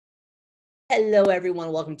Hello,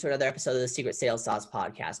 everyone. Welcome to another episode of the Secret Sales Sauce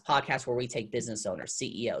podcast where we take business owners,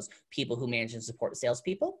 CEOs, people who manage and support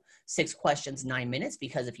salespeople. 6 questions, 9 minutes,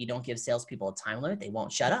 because if you don't give salespeople a time limit, they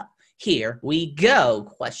won't shut up. Here we go.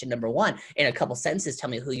 Question number 1. In a couple sentences, tell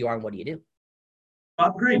me who you are and what do you do?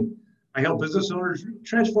 Bob Green. I help business owners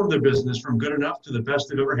transform their business from good enough to the best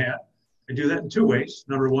they've ever had. I do that in 2 ways.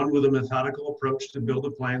 Number 1, with a methodical approach to build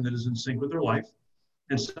a plan that is in sync with their life.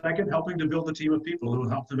 And second, helping to build a team of people who will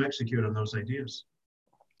help them execute on those ideas.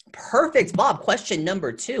 Perfect, Bob. Question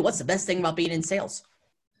number 2. What's the best thing about being in sales?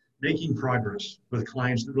 Making progress with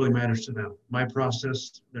clients that really matters to them. My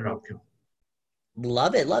process, their outcome.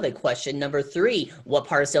 Love it. Love it. Question number 3. What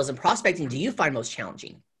part of sales and prospecting do you find most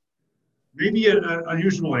challenging? Maybe an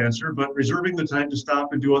unusual answer, but reserving the time to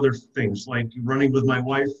stop and do other things, like running with my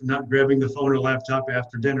wife, not grabbing the phone or laptop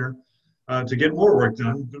after dinner to get more work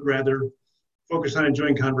done, but rather focus on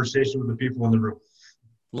enjoying conversation with the people in the room.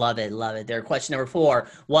 Love it. Love it. There. Question number 4.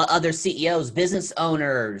 What other CEOs, business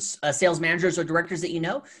owners, sales managers, or directors that you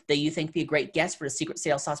know that you think be a great guest for the Secret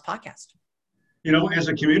Sales Sauce podcast? You know, as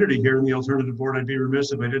a community here in the Alternative Board, I'd be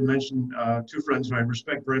remiss if I didn't mention 2 friends who I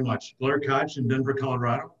respect very much. Blair Koch in Denver,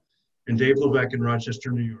 Colorado, and Dave Levesque in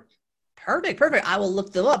Rochester, New York. Perfect. I will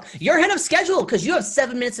look them up. You're ahead of schedule because you have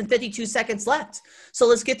 7 minutes and 52 seconds left. So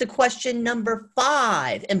let's get to question number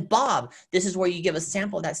 5. And Bob, this is where you give a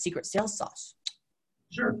sample of that secret sales sauce.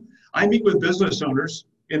 Sure. I meet with business owners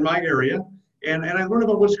in my area, and I learn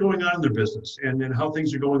about what's going on in their business and how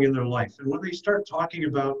things are going in their life. And when they start talking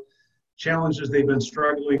about challenges they've been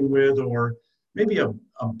struggling with, or maybe a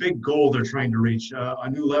big goal they're trying to reach, a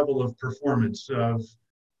new level of performance of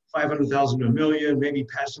 500,000 to $1 million, maybe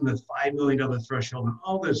passing the $5 million threshold, and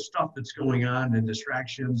all this stuff that's going on and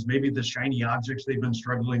distractions, maybe the shiny objects they've been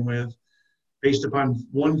struggling with based upon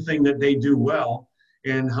one thing that they do well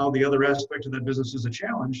and how the other aspect of that business is a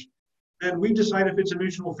challenge, then we decide if it's a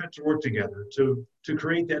mutual fit to work together to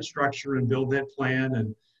create that structure and build that plan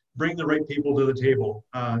and bring the right people to the table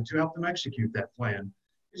to help them execute that plan.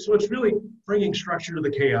 So it's really bringing structure to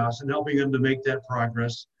the chaos and helping them to make that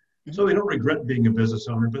progress. So they don't regret being a business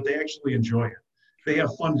owner, but they actually enjoy it. They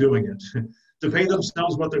have fun doing it. To pay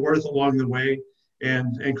themselves what they're worth along the way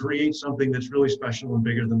and create something that's really special and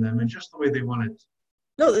bigger than them and just the way they want it.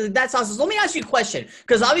 No, that's awesome. So let me ask you a question,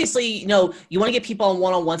 because obviously, you want to get people on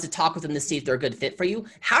one-on-ones to talk with them to see if they're a good fit for you.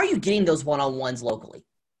 How are you getting those one-on-ones locally?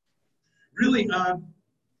 Really, I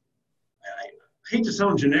hate to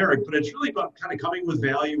sound generic, but it's really about kind of coming with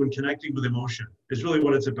value and connecting with emotion is really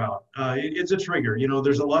what it's about. It's a trigger.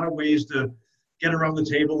 There's a lot of ways to get around the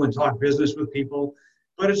table and talk business with people,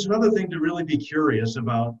 but it's another thing to really be curious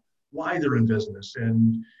about why they're in business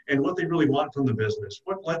and what they really want from the business.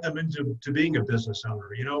 What led them into being a business owner?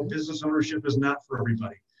 Business ownership is not for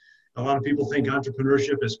everybody. A lot of people think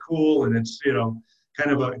entrepreneurship is cool and it's,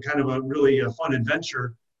 kind of a really fun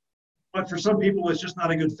adventure. But for some people, it's just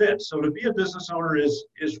not a good fit. So to be a business owner is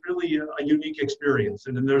really a unique experience.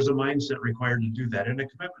 And then there's a mindset required to do that and a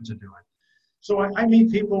commitment to do it. So I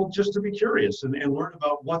meet people just to be curious and learn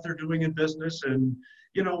about what they're doing in business. And,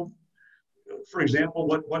 for example,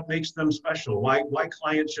 what makes them special, why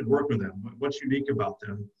clients should work with them, what's unique about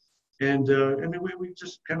them. And then we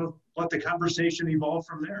just kind of let the conversation evolve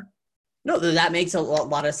from there. No, that makes a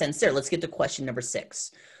lot of sense there. Let's get to question number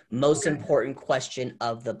 6. Most important question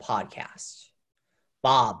of the podcast.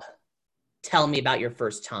 Bob, tell me about your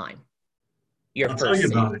first time. I'll tell you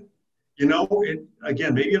about it.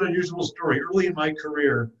 Again, maybe an unusual story. Early in my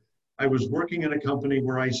career, I was working in a company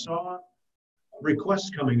where I saw requests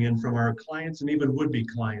coming in from our clients and even would-be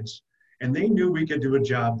clients, and they knew we could do a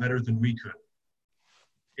job better than we could.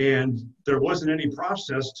 And there wasn't any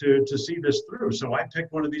process to see this through. So I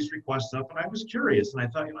picked one of these requests up and I was curious. And I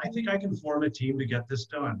thought, I think I can form a team to get this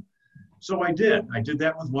done. So I did. I did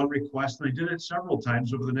that with one request and I did it several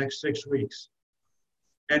times over the next 6 weeks.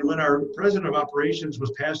 And when our president of operations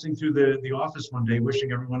was passing through the office one day,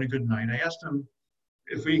 wishing everyone a good night, I asked him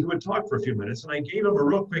if we would talk for a few minutes. And I gave him a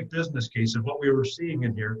real quick business case of what we were seeing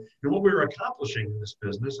in here and what we were accomplishing in this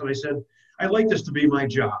business. And I said, I'd like this to be my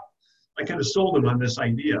job. I kind of sold him on this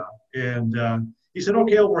idea. And he said,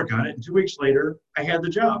 okay, I'll work on it. And 2 weeks later, I had the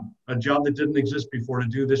job, a job that didn't exist before, to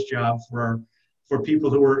do this job for people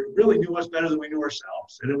who really knew us better than we knew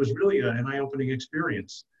ourselves. And it was really an eye-opening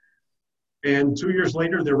experience. And 2 years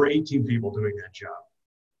later, there were 18 people doing that job.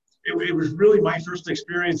 It was really my first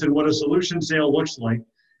experience in what a solution sale looks like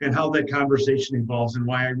and how that conversation evolves and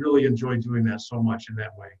why I really enjoy doing that so much in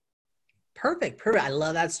that way. Perfect. I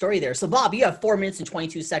love that story there. So Bob, you have 4 minutes and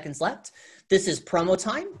 22 seconds left. This is promo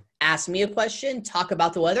time. Ask me a question, talk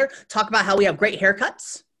about the weather, talk about how we have great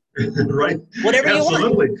haircuts. Right. Whatever you want.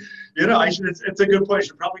 Absolutely. You know, it's a good point. I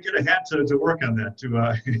should probably get a hat to work on that.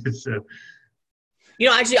 You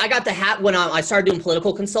know, actually, I got the hat when I started doing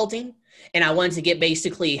political consulting, and I wanted to get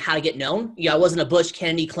basically how to get known. You know, I wasn't a Bush,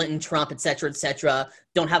 Kennedy, Clinton, Trump, et cetera, et cetera.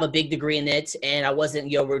 Don't have a big degree in it, and I wasn't,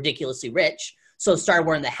 you know, ridiculously rich. So I started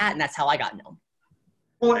wearing the hat, and that's how I got known.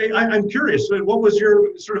 Well, I'm curious. What was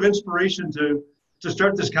your sort of inspiration to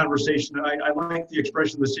start this conversation? I like the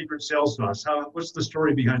expression, the secret sales sauce. What's the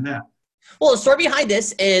story behind that? Well, the story behind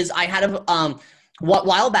this is I had a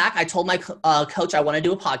while back, I told my coach I want to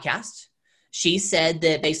do a podcast. She said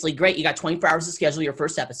that basically, great, you got 24 hours to schedule your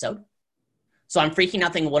first episode. So I'm freaking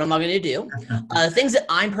out thinking, what am I going to do? Things that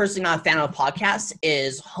I'm personally not a fan of podcasts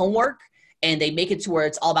is homework, and they make it to where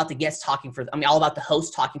it's all about the guest talking all about the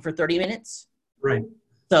host talking for 30 minutes. Right.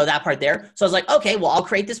 So that part there. So I was like, okay, well, I'll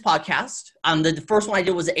create this podcast. The first one I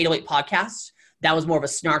did was the 808 podcast. That was more of a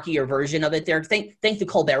snarkier version of it there. Thank the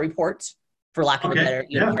Colbert Report, for lack of a better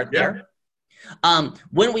part there.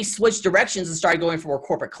 When we switched directions and started going for more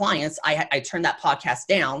corporate clients, I turned that podcast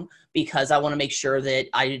down because I want to make sure that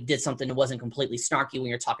I did something that wasn't completely snarky when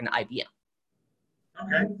you're talking to IBM.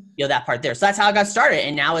 Okay. You know, that part there. So that's how I got started.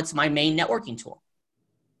 And now it's my main networking tool.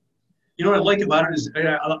 You know what I like about it is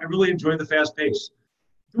I really enjoy the fast pace.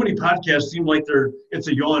 Too many podcasts seem like it's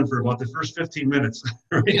a yawn for about the first 15 minutes.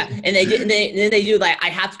 Right? Yeah, and they do like, I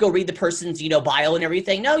have to go read the person's, you know, bio and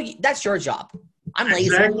everything. No, that's your job. I'm lazy.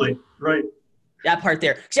 Exactly. Right. That part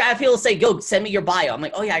there. See, I have people say, go send me your bio. I'm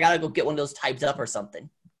like, oh yeah, I got to go get one of those typed up or something.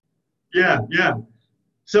 Yeah. Yeah.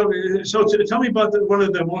 So tell me about one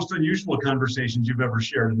of the most unusual conversations you've ever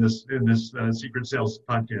shared in this Secret Sales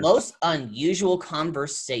podcast. Most unusual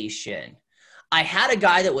conversation. I had a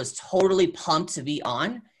guy that was totally pumped to be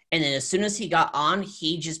on, and then as soon as he got on,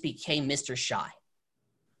 he just became Mr. Shy.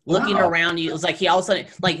 Looking around, it was like he all of a sudden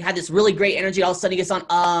like had this really great energy. All of a sudden he gets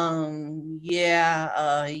on. You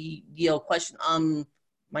know, question.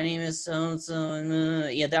 My name is so.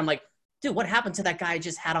 Yeah. Then I'm like, dude, what happened to that guy I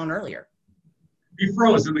just had on earlier? He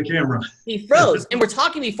froze in the camera. He froze, and we're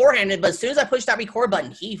talking beforehand, but as soon as I pushed that record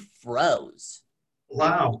button, he froze.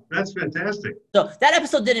 Wow, that's fantastic. So that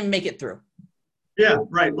episode didn't make it through. Yeah,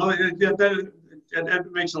 right. Well, that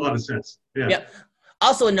makes a lot of sense. Yeah. Yep.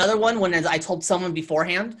 Also, another one, when I told someone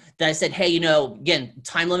beforehand that I said, hey, you know, again,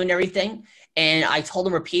 time limit and everything. And I told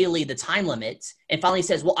him repeatedly the time limit. And finally he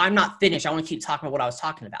says, well, I'm not finished. I want to keep talking about what I was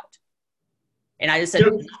talking about. And I just said,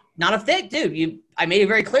 not a fit, dude. I made it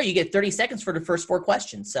very clear. You get 30 seconds for the first 4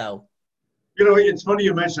 questions. So, you know, it's funny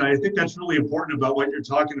you mentioned, I think that's really important about what you're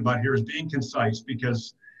talking about here is being concise,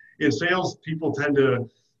 because in sales, people tend to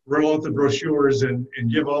roll out the brochures and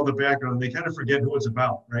give all the background. They kind of forget who it's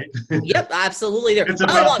about, right? Yep, absolutely. It's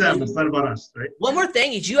about them. It's not about us, right? One more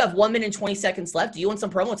thing is you have 1 minute and 20 seconds left. Do you want some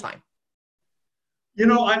promo time? You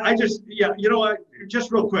know,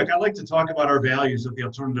 just real quick, I'd like to talk about our values at the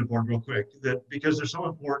Alternative Board real quick, because they're so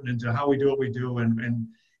important into how we do what we do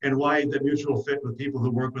and why the mutual fit with people who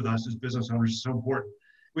work with us as business owners is so important.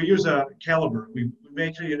 We use a caliber. We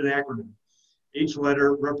make it an acronym. Each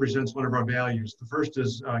letter represents one of our values. The first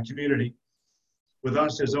is community, with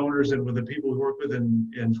us as owners and with the people we work with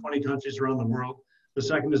in 20 countries around the world. The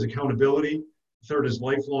second is accountability. The third is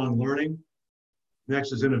lifelong learning.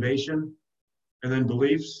 Next is innovation. And then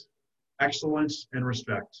beliefs, excellence, and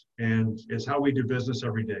respect. And it's how we do business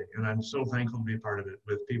every day. And I'm so thankful to be a part of it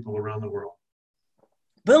with people around the world.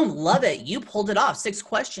 Boom, love it. You pulled it off. 6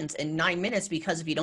 questions in 9 minutes, because if you don't